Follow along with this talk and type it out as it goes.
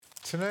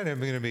Tonight I'm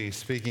going to be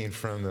speaking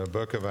from the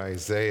book of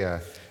Isaiah,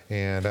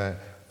 and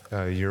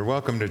you're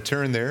welcome to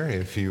turn there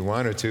if you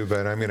wanted to,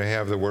 but I'm going to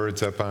have the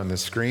words up on the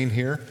screen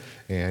here,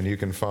 and you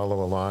can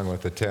follow along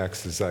with the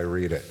text as I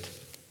read it.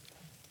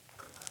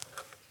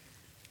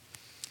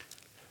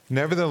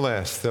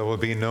 Nevertheless, there will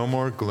be no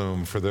more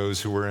gloom for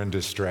those who were in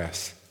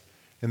distress.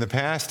 In the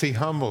past, he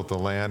humbled the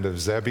land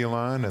of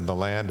Zebulun and the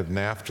land of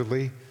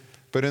Naphtali,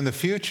 but in the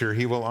future,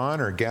 he will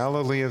honor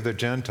Galilee of the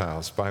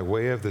Gentiles by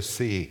way of the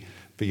sea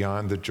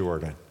beyond the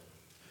Jordan.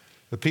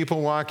 The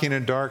people walking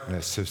in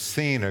darkness have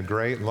seen a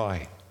great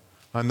light.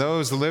 On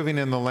those living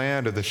in the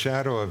land of the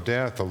shadow of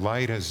death, a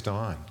light has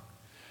dawned.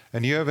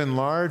 And you have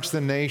enlarged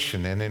the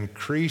nation and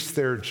increased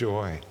their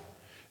joy.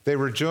 They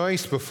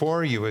rejoice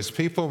before you as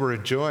people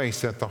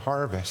rejoice at the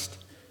harvest,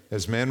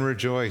 as men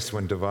rejoice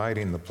when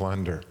dividing the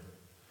plunder.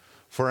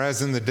 For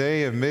as in the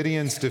day of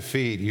Midian's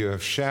defeat, you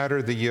have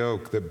shattered the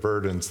yoke that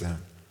burdens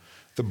them,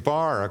 the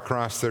bar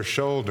across their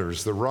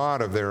shoulders, the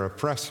rod of their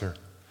oppressor.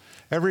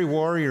 Every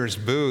warrior's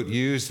boot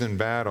used in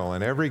battle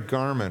and every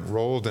garment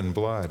rolled in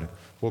blood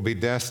will be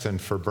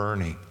destined for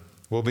burning,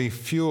 will be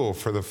fuel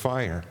for the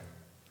fire.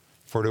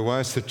 For to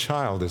us a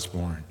child is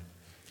born,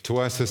 to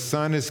us a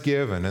son is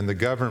given, and the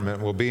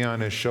government will be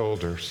on his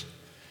shoulders.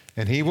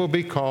 And he will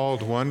be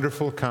called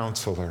Wonderful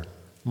Counselor,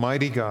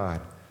 Mighty God,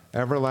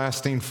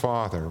 Everlasting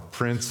Father,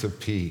 Prince of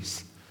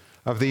Peace.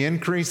 Of the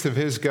increase of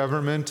his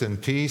government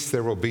and peace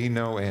there will be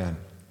no end.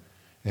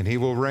 And he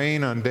will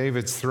reign on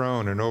David's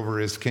throne and over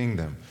his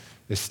kingdom,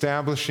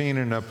 establishing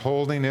and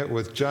upholding it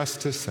with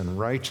justice and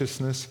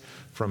righteousness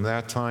from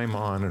that time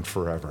on and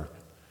forever.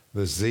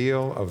 The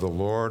zeal of the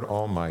Lord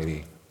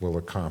Almighty will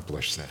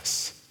accomplish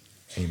this.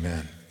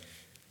 Amen.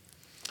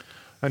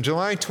 On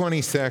July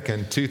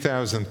 22nd,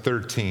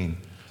 2013,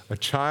 a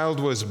child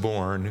was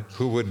born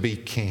who would be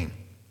king.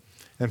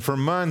 And for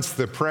months,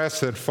 the press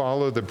had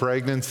followed the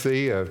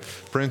pregnancy of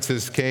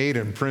Princess Kate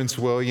and Prince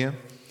William.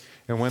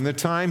 And when the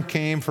time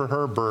came for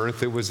her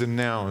birth, it was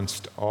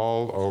announced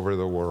all over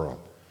the world.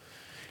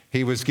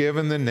 He was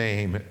given the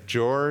name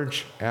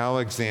George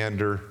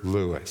Alexander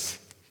Louis.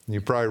 You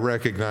probably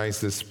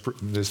recognize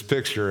this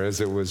picture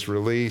as it was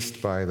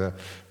released by the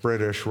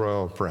British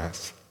royal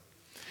press.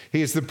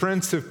 He is the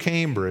Prince of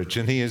Cambridge,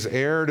 and he is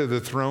heir to the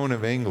throne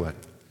of England.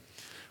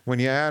 When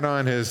you add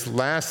on his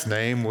last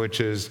name,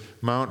 which is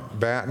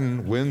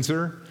Mountbatten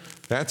Windsor,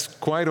 that's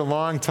quite a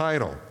long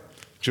title.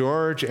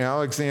 George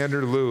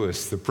Alexander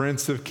Louis, the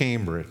Prince of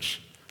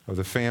Cambridge, of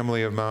the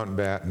family of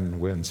Mountbatten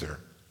Windsor.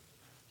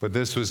 But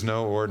this was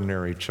no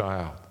ordinary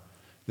child.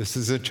 This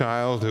is a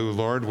child who,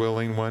 Lord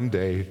willing, one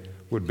day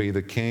would be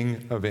the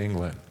King of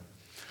England.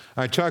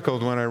 I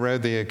chuckled when I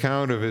read the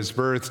account of his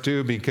birth,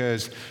 too,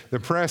 because the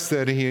press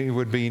said he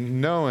would be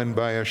known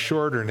by a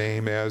shorter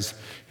name as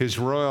His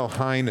Royal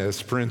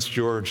Highness Prince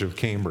George of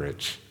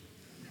Cambridge.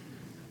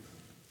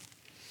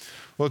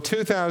 Well,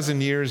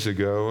 2,000 years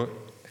ago,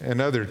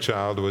 another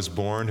child was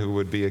born who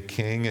would be a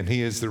king, and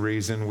he is the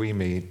reason we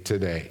meet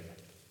today.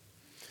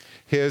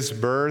 His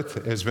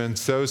birth has been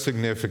so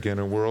significant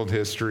in world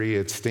history,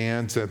 it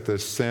stands at the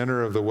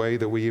center of the way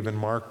that we even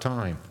mark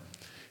time.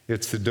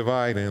 It's the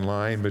dividing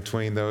line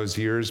between those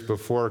years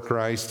before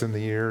Christ and the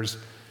years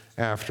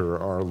after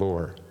our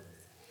Lord.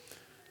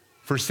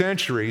 For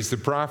centuries, the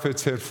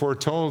prophets had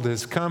foretold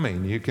his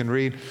coming. You can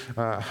read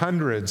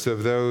hundreds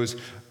of those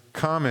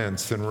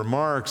comments and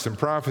remarks and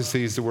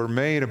prophecies that were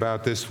made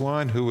about this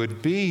one who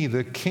would be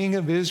the King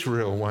of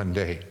Israel one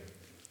day.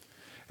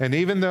 And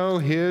even though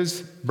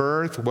his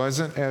birth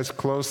wasn't as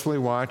closely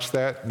watched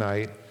that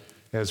night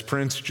as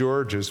Prince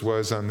George's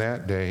was on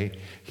that day,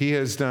 he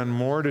has done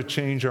more to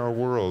change our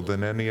world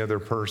than any other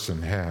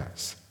person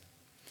has.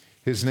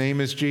 His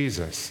name is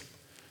Jesus,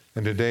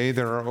 and today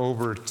there are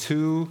over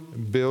 2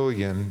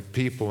 billion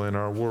people in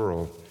our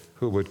world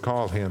who would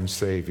call him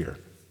Savior.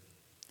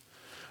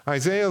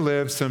 Isaiah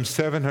lived some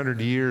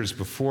 700 years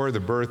before the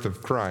birth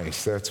of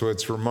Christ. That's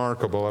what's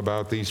remarkable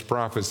about these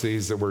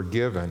prophecies that were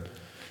given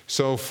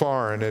so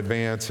far in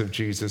advance of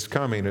Jesus'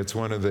 coming. It's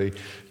one of the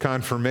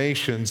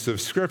confirmations of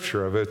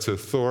Scripture, of its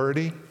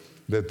authority,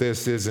 that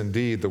this is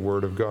indeed the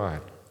Word of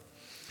God.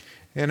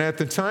 And at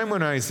the time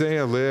when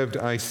Isaiah lived,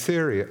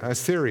 Assyria,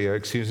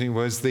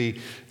 was the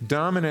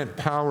dominant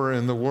power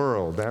in the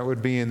world. That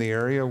would be in the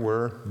area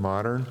where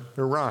modern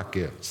Iraq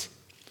is.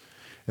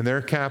 And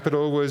their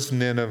capital was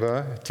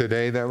Nineveh.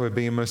 Today that would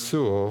be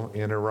Mosul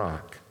in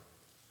Iraq.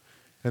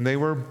 And they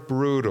were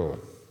brutal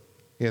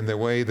in the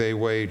way they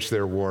waged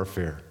their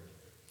warfare.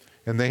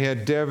 And they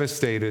had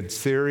devastated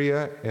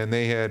Syria, and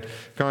they had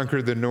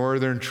conquered the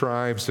northern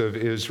tribes of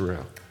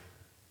Israel.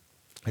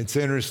 It's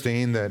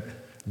interesting that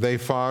they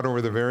fought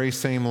over the very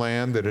same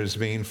land that is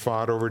being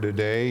fought over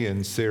today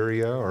in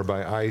Syria, or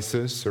by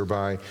ISIS, or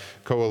by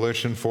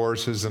coalition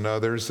forces and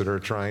others that are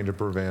trying to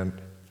prevent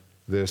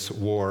this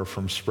war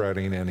from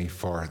spreading any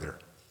farther.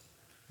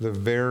 The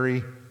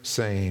very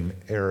same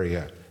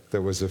area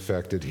that was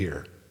affected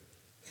here.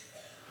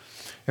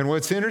 And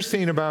what's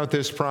interesting about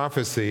this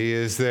prophecy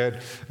is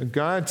that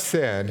God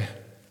said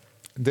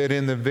that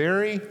in the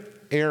very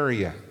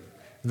area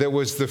that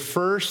was the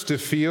first to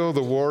feel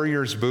the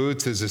warrior's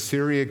boots as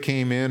Assyria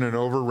came in and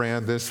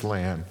overran this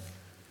land,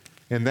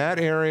 in that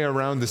area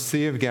around the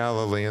Sea of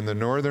Galilee and the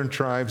northern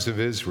tribes of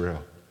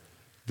Israel,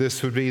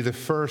 this would be the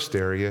first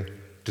area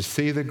to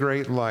see the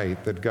great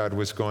light that God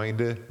was going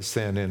to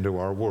send into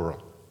our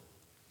world.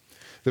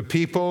 The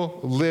people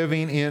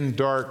living in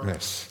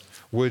darkness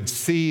would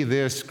see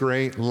this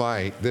great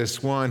light,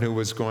 this one who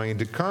was going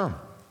to come.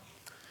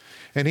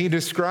 And he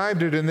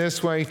described it in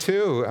this way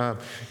too,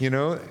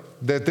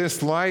 that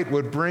this light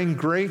would bring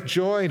great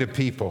joy to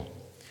people.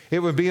 It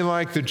would be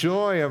like the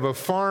joy of a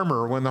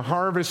farmer when the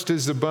harvest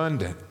is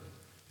abundant.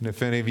 And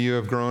if any of you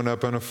have grown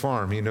up on a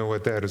farm, you know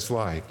what that is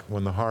like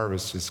when the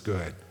harvest is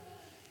good.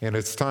 And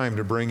it's time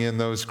to bring in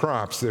those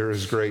crops, there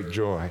is great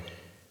joy.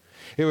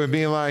 It would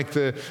be like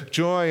the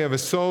joy of a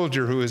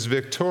soldier who is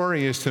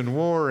victorious in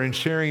war and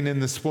sharing in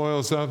the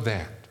spoils of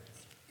that.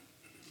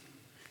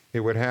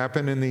 It would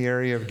happen in the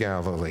area of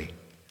Galilee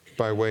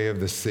by way of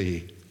the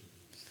sea.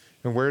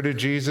 And where did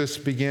Jesus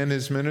begin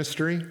his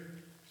ministry?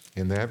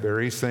 In that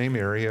very same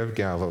area of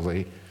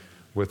Galilee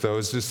with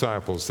those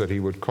disciples that he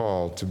would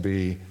call to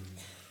be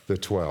the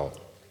 12.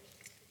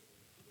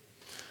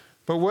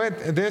 But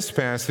what this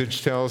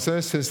passage tells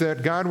us is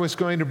that God was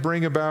going to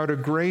bring about a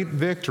great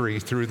victory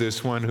through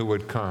this one who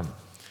would come.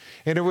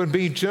 And it would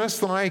be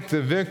just like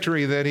the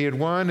victory that he had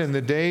won in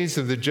the days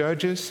of the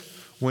judges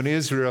when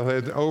Israel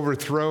had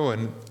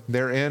overthrown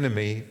their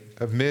enemy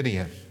of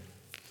Midian.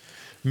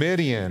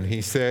 Midian,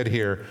 he said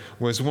here,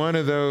 was one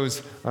of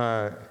those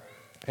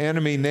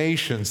enemy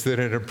nations that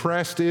had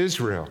oppressed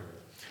Israel.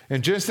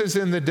 And just as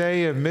in the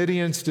day of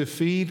Midian's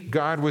defeat,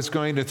 God was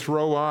going to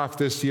throw off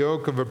this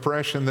yoke of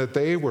oppression that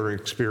they were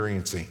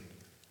experiencing.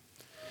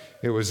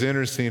 It was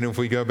interesting if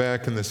we go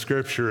back in the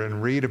scripture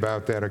and read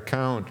about that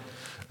account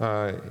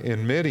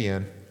in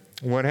Midian.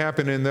 What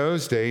happened in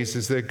those days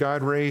is that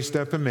God raised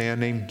up a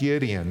man named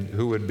Gideon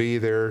who would be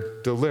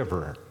their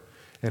deliverer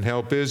and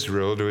help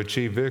Israel to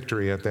achieve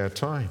victory at that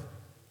time.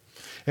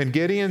 And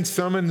Gideon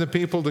summoned the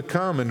people to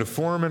come and to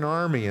form an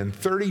army, and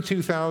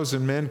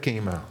 32,000 men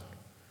came out.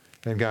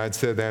 And God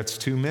said, that's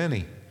too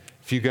many.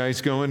 If you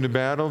guys go into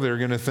battle, they're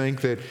going to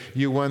think that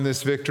you won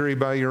this victory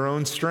by your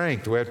own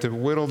strength. We have to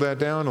whittle that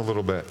down a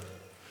little bit.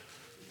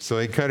 So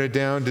he cut it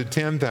down to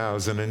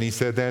 10,000, and he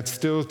said, that's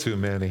still too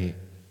many.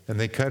 And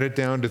they cut it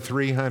down to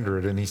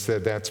 300, and he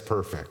said, that's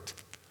perfect.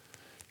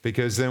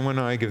 Because then when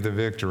I give the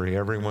victory,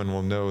 everyone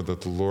will know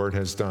that the Lord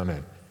has done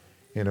it,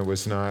 and it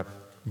was not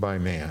by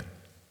man.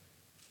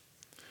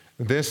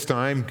 This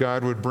time,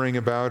 God would bring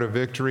about a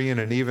victory in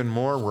an even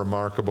more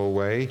remarkable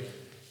way.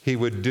 He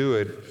would do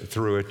it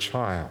through a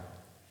child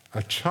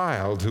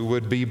who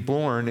would be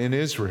born in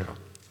Israel.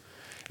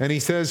 And he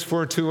says,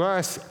 for to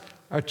us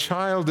a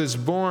child is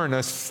born,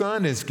 a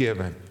son is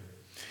given,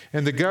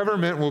 and the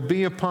government will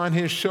be upon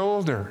his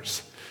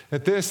shoulders.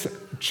 That this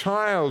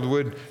child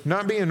would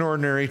not be an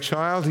ordinary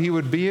child. He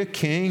would be a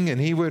king,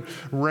 and he would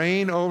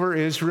reign over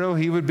Israel.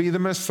 He would be the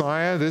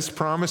Messiah, this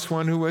promised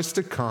one who was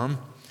to come.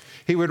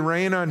 He would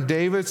reign on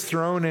David's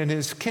throne, and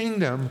his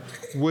kingdom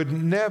would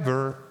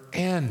never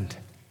end.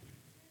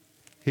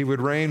 He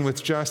would reign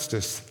with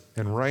justice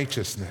and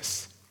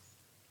righteousness.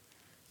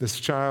 This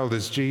child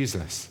is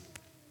Jesus.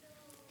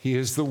 He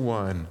is the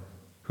one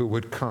who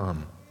would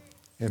come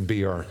and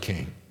be our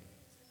king.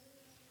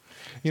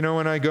 You know,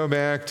 when I go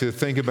back to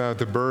think about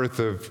the birth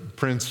of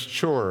Prince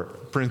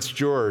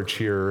George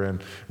here in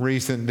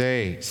recent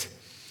days,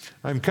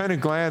 I'm kind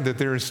of glad that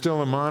there is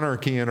still a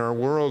monarchy in our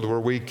world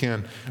where we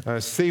can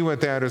see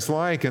what that is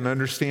like and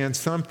understand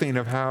something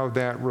of how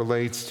that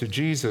relates to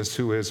Jesus,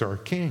 who is our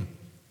king.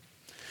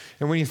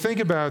 And when you think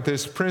about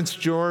this Prince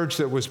George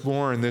that was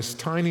born, this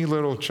tiny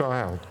little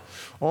child,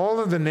 all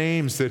of the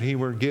names that he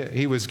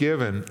was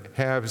given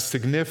have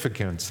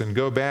significance and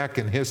go back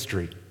in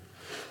history.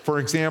 For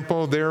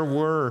example, there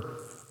were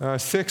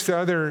 6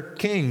 other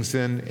kings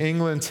in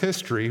England's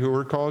history who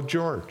were called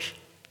George.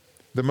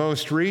 The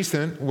most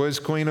recent was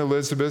Queen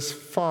Elizabeth's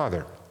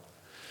father.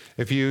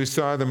 If you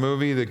saw the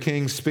movie The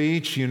King's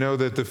Speech, you know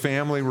that the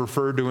family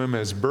referred to him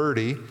as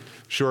Bertie,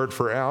 short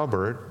for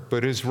Albert,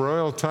 but his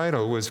royal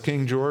title was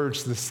King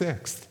George VI.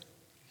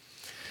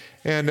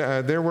 And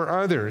there were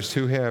others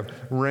who have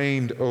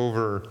reigned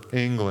over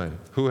England,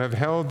 who have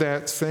held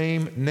that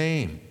same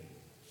name.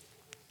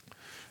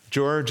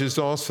 George is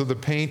also the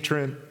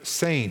patron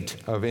saint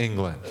of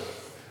England.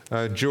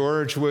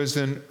 George was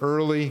an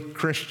early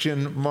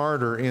Christian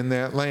martyr in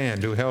that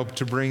land who helped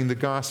to bring the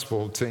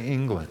gospel to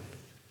England.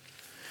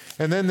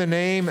 And then the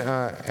name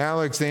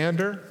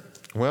Alexander,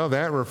 well,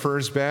 that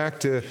refers back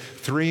to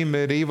 3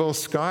 medieval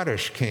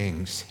Scottish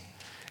kings.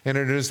 And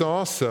it is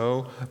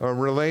also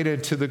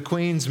related to the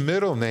Queen's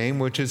middle name,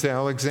 which is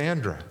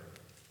Alexandra.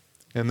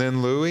 And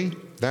then Louis,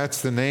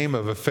 that's the name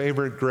of a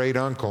favorite great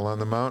uncle on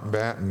the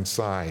Mountbatten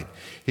side.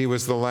 He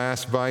was the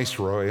last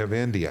viceroy of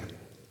India.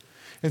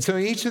 And so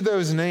each of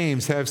those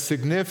names have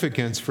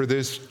significance for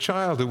this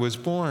child who was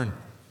born.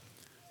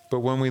 But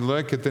when we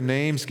look at the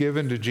names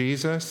given to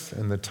Jesus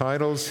and the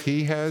titles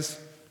he has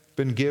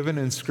been given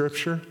in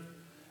Scripture,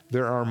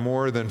 there are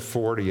more than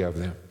 40 of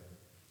them.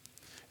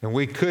 And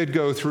we could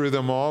go through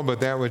them all, but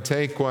that would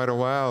take quite a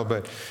while.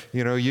 But,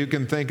 you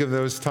can think of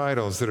those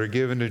titles that are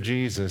given to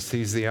Jesus.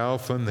 He's the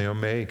Alpha and the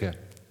Omega.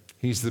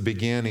 He's the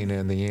beginning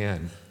and the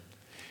end.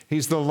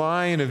 He's the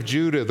Lion of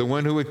Judah, the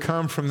one who would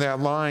come from that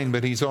line,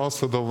 but he's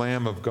also the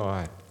Lamb of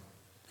God.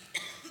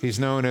 He's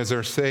known as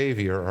our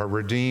Savior, our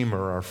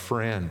Redeemer, our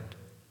friend.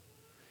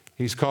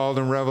 He's called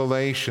in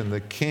Revelation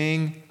the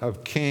King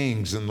of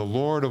Kings and the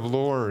Lord of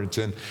Lords.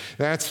 And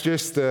that's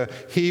just the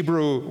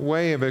Hebrew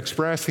way of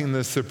expressing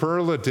the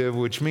superlative,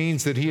 which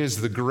means that he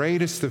is the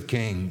greatest of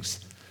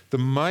kings, the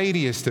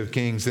mightiest of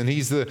kings, and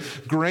he's the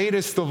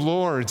greatest of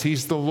lords.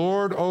 He's the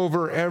Lord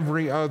over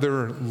every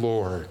other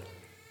Lord.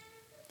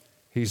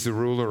 He's the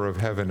ruler of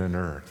heaven and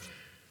earth.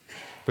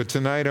 But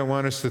tonight I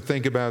want us to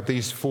think about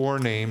these 4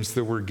 names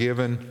that were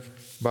given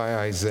by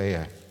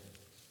Isaiah.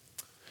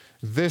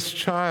 This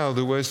child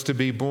who was to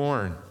be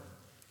born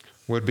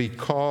would be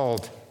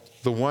called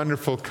the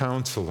Wonderful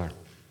Counselor.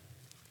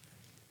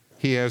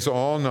 He has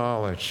all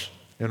knowledge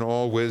and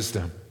all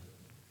wisdom.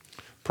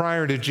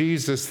 Prior to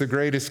Jesus, the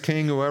greatest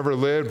king who ever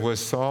lived was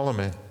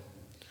Solomon.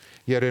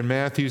 Yet in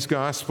Matthew's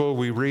gospel,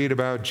 we read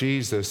about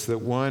Jesus that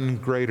one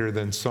greater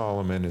than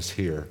Solomon is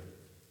here.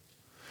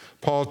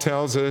 Paul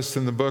tells us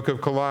in the book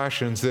of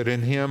Colossians that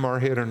in him are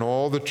hidden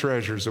all the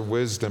treasures of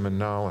wisdom and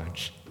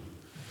knowledge.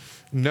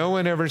 No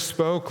one ever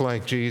spoke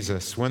like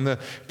Jesus. When the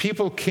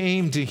people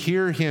came to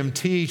hear him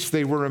teach,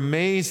 they were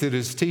amazed at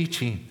his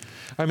teaching.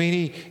 I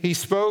mean, he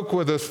spoke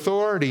with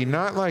authority,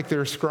 not like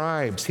their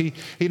scribes. He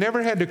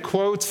never had to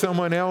quote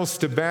someone else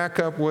to back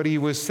up what he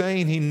was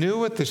saying. He knew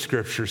what the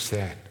Scripture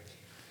said.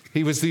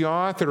 He was the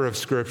author of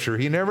Scripture.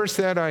 He never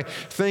said, I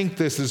think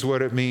this is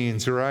what it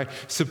means, or I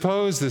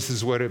suppose this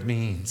is what it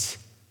means.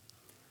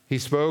 He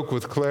spoke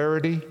with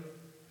clarity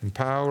and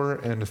power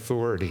and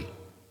authority.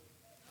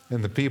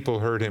 And the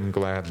people heard him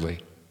gladly.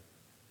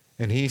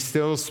 And he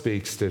still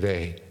speaks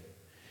today.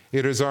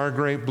 It is our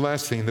great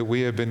blessing that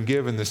we have been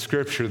given the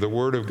Scripture, the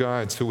Word of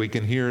God, so we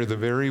can hear the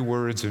very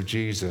words of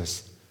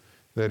Jesus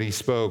that he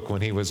spoke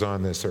when he was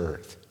on this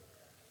earth.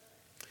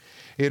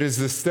 It is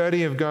the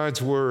study of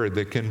God's Word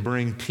that can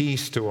bring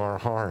peace to our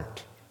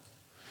heart.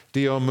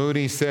 D.L.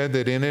 Moody said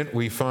that in it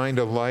we find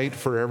a light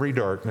for every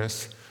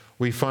darkness.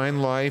 We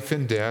find life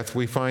in death.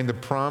 We find the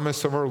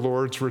promise of our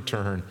Lord's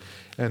return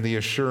and the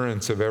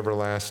assurance of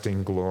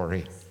everlasting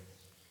glory.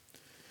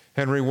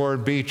 Henry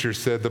Ward Beecher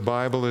said the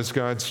Bible is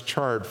God's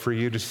chart for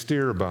you to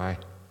steer by,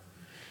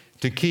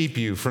 to keep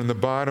you from the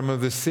bottom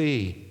of the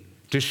sea,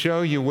 to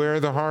show you where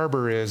the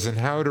harbor is and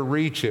how to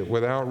reach it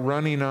without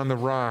running on the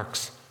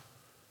rocks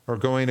or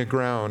going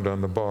aground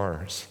on the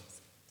bars.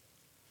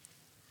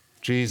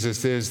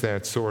 Jesus is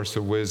that source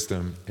of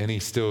wisdom, and he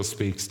still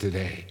speaks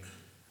today.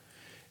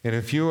 And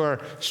if you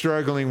are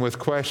struggling with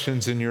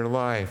questions in your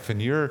life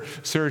and you're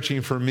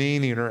searching for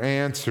meaning or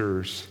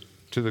answers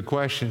to the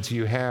questions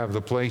you have,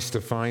 the place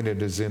to find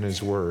it is in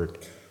his Word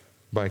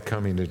by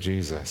coming to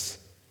Jesus.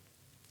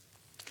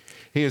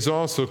 He is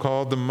also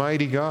called the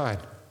Mighty God.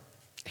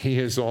 He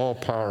is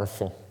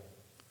all-powerful.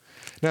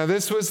 Now,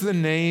 this was the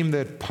name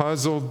that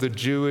puzzled the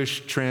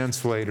Jewish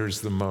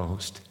translators the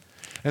most.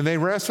 And they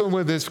wrestled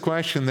with this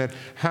question that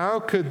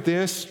how could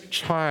this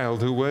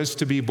child who was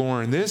to be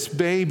born, this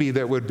baby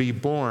that would be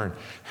born,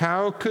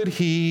 how could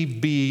he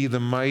be the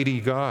mighty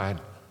God?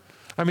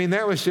 I mean,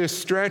 that was just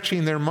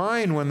stretching their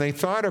mind when they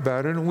thought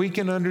about it, and we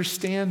can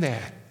understand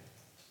that.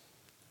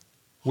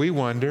 We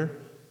wonder.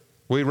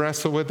 We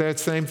wrestle with that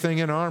same thing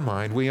in our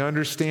mind. We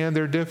understand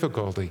their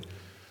difficulty.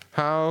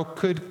 How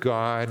could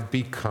God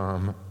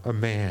become a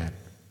man?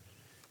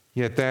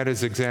 Yet that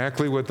is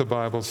exactly what the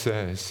Bible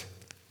says.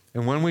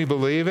 And when we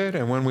believe it,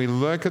 and when we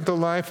look at the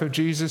life of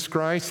Jesus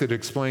Christ, it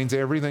explains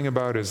everything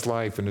about his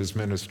life and his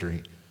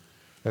ministry,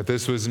 that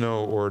this was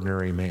no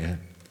ordinary man.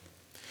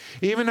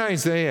 Even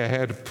Isaiah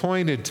had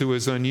pointed to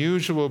his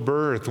unusual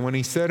birth when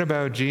he said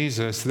about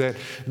Jesus that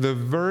the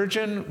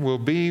virgin will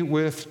be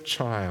with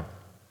child.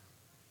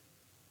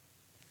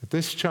 That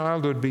this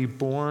child would be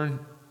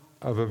born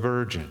of a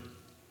virgin,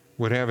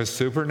 would have a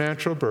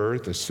supernatural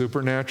birth, a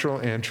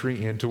supernatural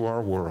entry into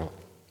our world.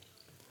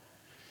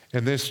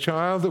 And this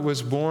child that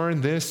was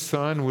born, this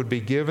son, would be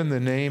given the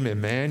name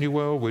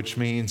Emmanuel, which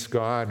means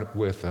God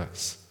with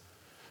us.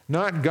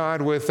 Not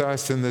God with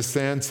us in the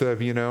sense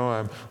of,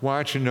 I'm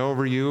watching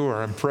over you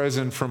or I'm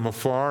present from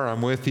afar,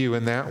 I'm with you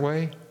in that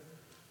way.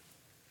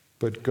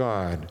 But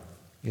God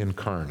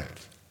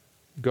incarnate.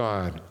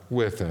 God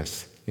with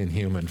us in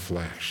human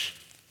flesh.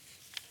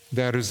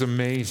 That is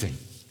amazing.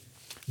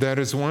 That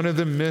is one of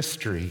the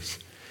mysteries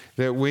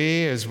that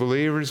we as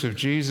believers of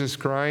Jesus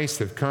Christ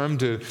have come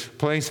to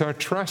place our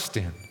trust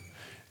in.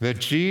 That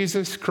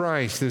Jesus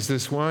Christ is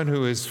this one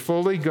who is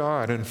fully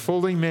God and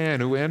fully man,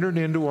 who entered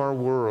into our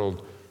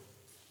world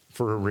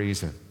for a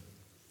reason.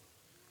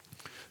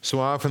 So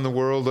often the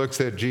world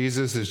looks at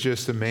Jesus as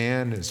just a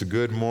man, as a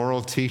good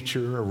moral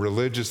teacher, a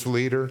religious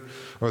leader,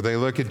 or they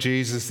look at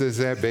Jesus as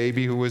that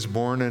baby who was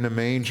born in a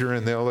manger,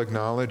 and they'll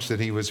acknowledge that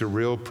he was a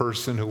real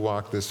person who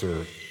walked this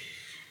earth.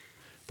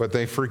 But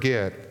they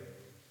forget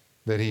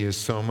that he is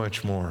so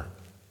much more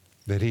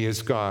that he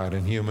is God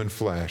in human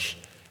flesh,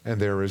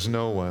 and there is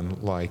no one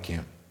like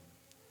him.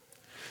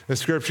 The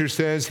scripture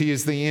says he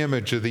is the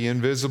image of the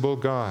invisible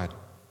God.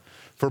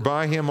 For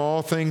by him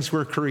all things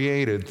were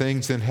created,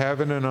 things in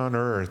heaven and on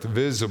earth,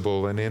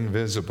 visible and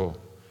invisible.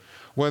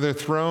 Whether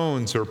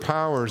thrones or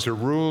powers or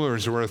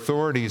rulers or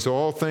authorities,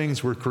 all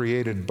things were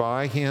created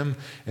by him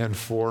and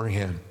for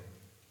him.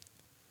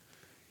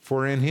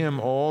 For in him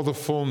all the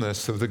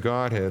fullness of the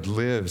Godhead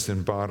lives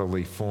in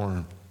bodily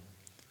form.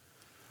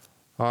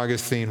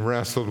 Augustine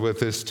wrestled with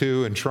this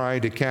too and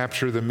tried to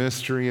capture the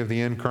mystery of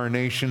the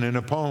incarnation in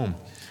a poem.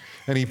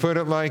 And he put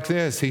it like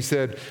this. He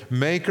said,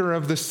 "Maker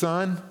of the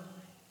sun,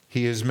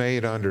 he is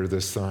made under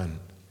the sun.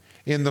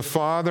 In the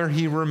Father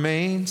he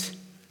remains,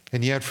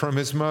 and yet from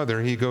his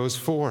mother he goes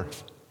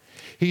forth.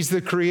 He's the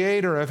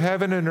creator of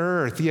heaven and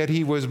earth, yet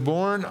he was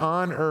born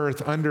on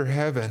earth under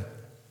heaven.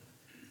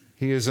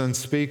 He is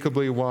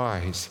unspeakably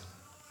wise,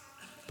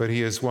 but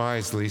he is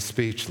wisely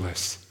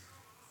speechless.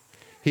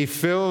 He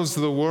fills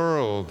the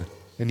world,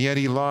 and yet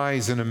he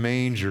lies in a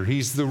manger.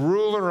 He's the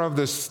ruler of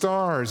the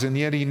stars, and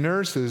yet he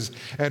nurses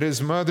at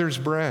his mother's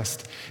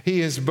breast.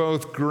 He is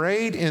both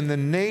great in the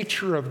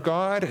nature of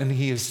God, and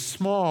he is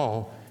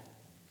small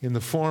in the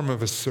form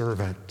of a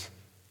servant.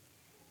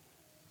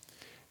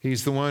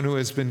 He's the one who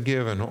has been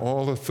given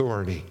all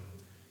authority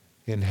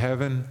in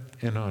heaven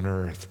and on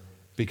earth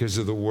because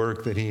of the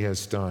work that he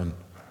has done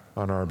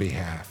on our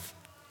behalf.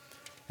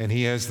 And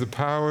he has the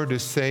power to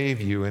save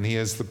you, and he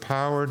has the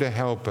power to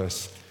help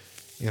us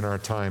in our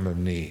time of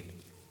need.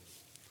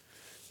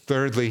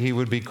 Thirdly, he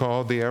would be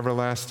called the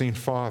Everlasting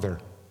Father.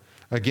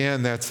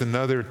 Again, that's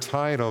another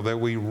title that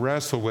we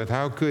wrestle with.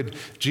 How could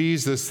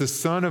Jesus, the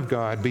Son of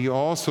God, be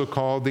also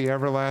called the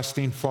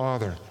Everlasting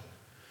Father?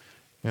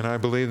 And I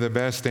believe the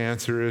best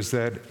answer is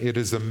that it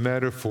is a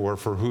metaphor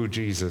for who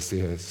Jesus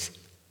is.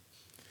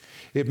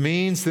 It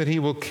means that he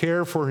will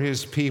care for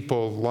his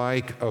people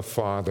like a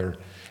father,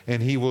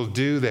 and he will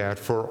do that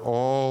for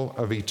all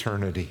of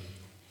eternity.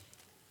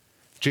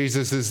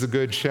 Jesus is the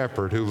good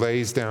shepherd who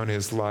lays down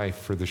his life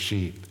for the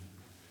sheep.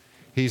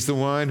 He's the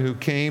one who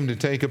came to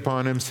take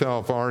upon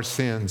himself our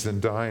sins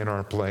and die in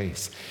our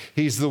place.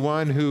 He's the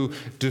one who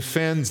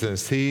defends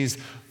us. He's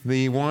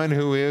the one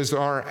who is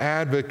our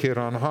advocate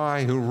on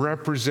high, who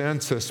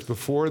represents us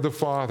before the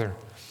Father.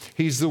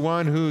 He's the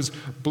one whose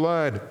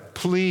blood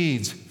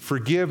pleads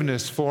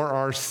forgiveness for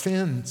our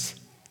sins.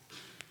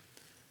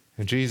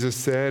 And Jesus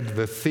said,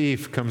 "The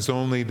thief comes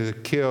only to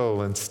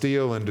kill and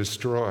steal and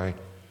destroy.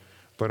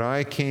 But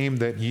I came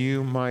that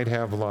you might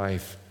have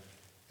life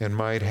and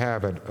might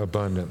have it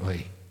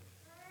abundantly."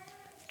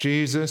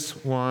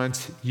 Jesus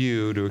wants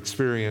you to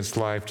experience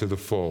life to the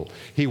full.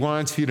 He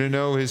wants you to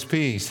know his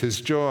peace, his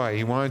joy.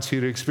 He wants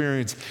you to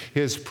experience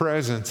his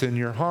presence in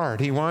your heart.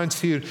 He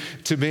wants you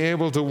to be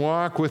able to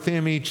walk with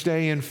him each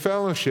day in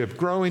fellowship,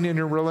 growing in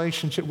your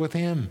relationship with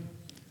him.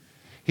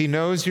 He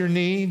knows your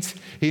needs.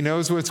 He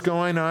knows what's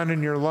going on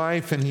in your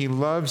life, and he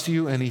loves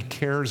you and he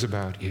cares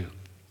about you.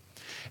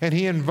 And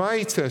he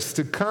invites us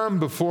to come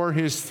before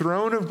his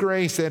throne of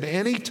grace at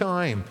any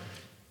time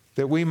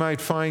that we might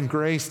find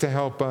grace to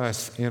help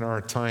us in our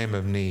time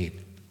of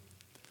need.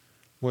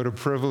 What a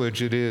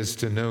privilege it is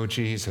to know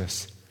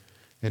Jesus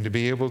and to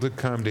be able to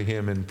come to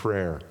him in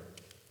prayer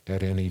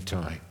at any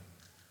time.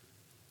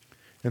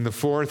 And the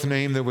fourth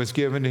name that was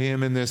given to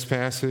him in this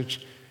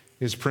passage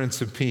is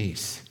Prince of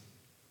Peace.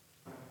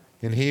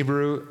 In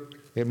Hebrew,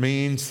 it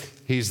means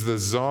he's the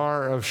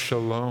Czar of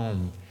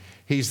Shalom.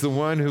 He's the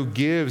one who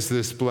gives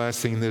this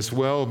blessing, this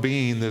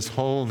well-being, this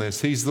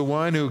wholeness. He's the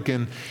one who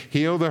can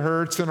heal the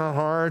hurts in our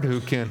heart, who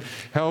can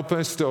help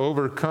us to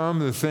overcome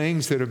the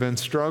things that have been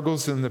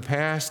struggles in the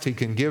past. He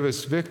can give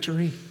us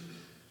victory.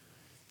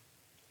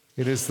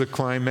 It is the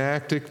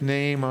climactic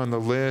name on the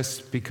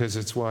list because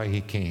it's why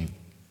he came.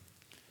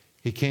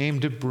 He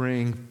came to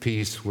bring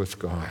peace with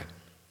God.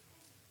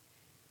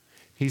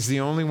 He's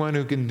the only one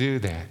who can do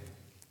that.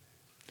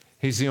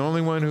 He's the only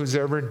one who's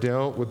ever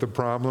dealt with the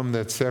problem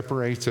that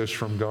separates us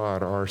from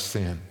God, our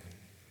sin.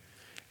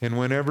 And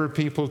whenever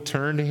people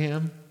turn to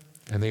him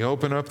and they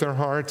open up their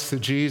hearts to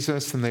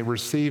Jesus and they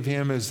receive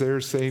him as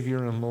their Savior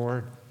and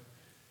Lord,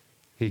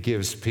 he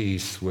gives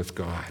peace with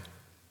God.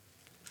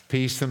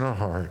 Peace in our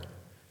heart,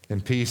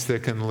 and peace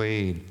that can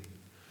lead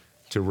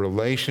to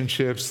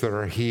relationships that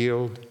are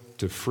healed,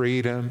 to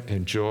freedom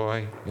and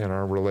joy in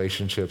our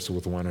relationships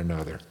with one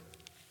another.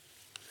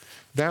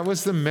 That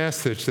was the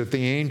message that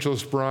the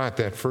angels brought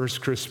that first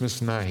Christmas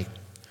night.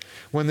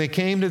 When they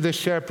came to the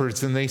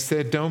shepherds and they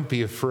said, "Don't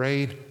be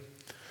afraid,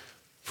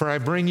 for I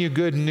bring you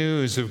good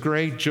news of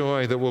great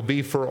joy that will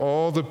be for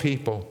all the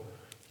people,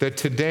 that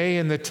today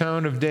in the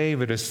town of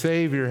David a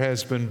Savior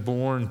has been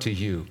born to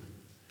you,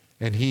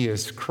 and he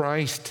is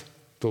Christ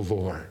the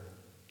Lord."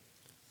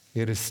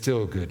 It is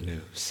still good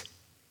news.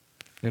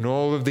 And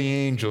all of the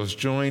angels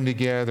joined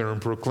together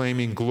in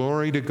proclaiming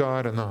glory to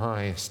God in the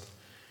highest,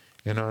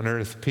 and on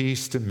earth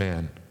peace to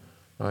men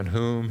on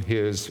whom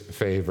his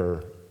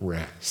favor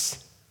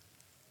rests.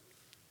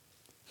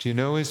 Do you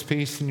know his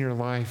peace in your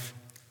life?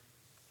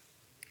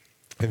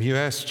 Have you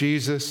asked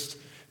Jesus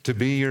to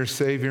be your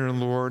Savior and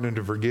Lord and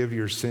to forgive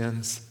your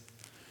sins.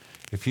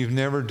 If you've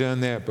never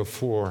done that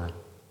before,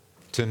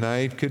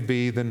 tonight could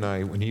be the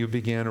night when you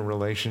begin a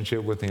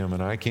relationship with Him.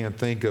 And I can't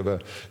think of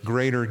a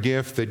greater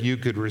gift that you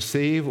could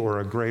receive or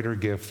a greater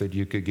gift that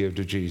you could give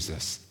to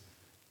Jesus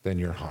than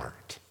your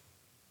heart.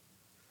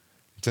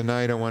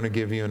 Tonight, I want to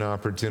give you an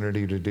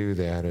opportunity to do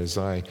that as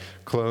I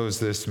close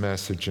this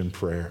message in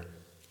prayer.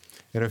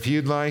 And if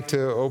you'd like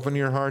to open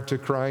your heart to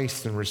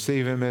Christ and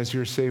receive Him as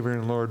your Savior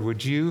and Lord,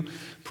 would you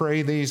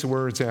pray these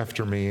words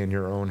after me in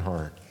your own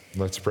heart?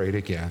 Let's pray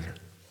together.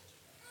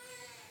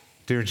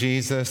 Dear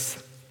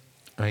Jesus,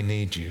 I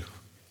need you.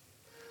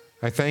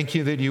 I thank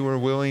you that you were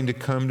willing to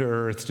come to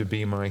earth to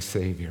be my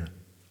Savior.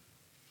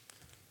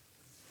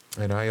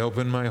 And I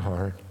open my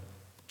heart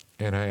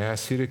and I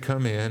ask you to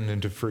come in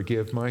and to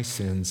forgive my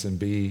sins and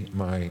be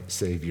my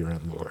Savior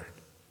and Lord.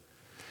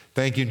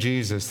 Thank you,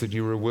 Jesus, that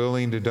you were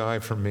willing to die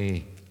for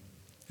me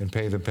and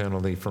pay the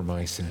penalty for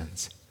my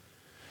sins.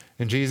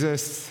 And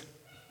Jesus,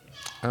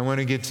 I want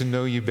to get to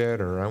know you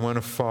better. I want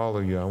to follow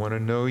you. I want to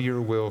know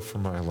your will for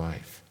my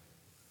life.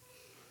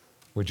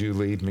 Would you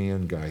lead me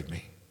and guide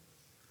me?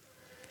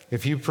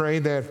 If you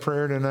prayed that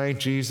prayer tonight,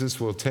 Jesus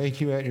will take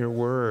you at your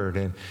word,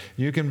 and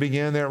you can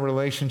begin that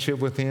relationship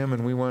with Him,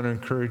 and we want to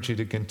encourage you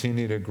to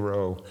continue to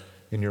grow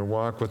in your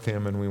walk with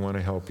Him, and we want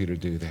to help you to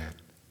do that.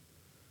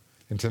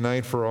 And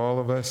tonight, for all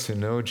of us who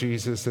know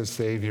Jesus as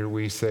Savior,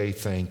 we say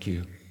thank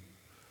you.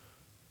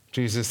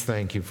 Jesus,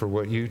 thank you for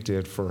what you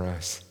did for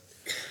us.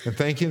 And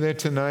thank you that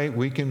tonight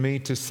we can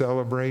meet to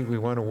celebrate. We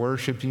want to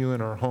worship you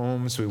in our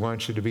homes. We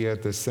want you to be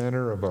at the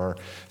center of our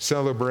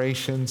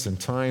celebrations and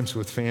times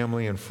with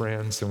family and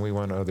friends, and we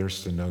want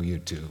others to know you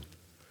too.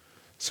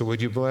 So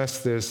would you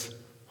bless this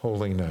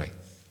holy night,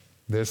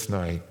 this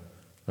night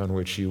on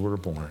which you were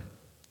born.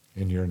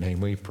 In your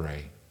name we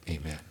pray,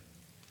 amen.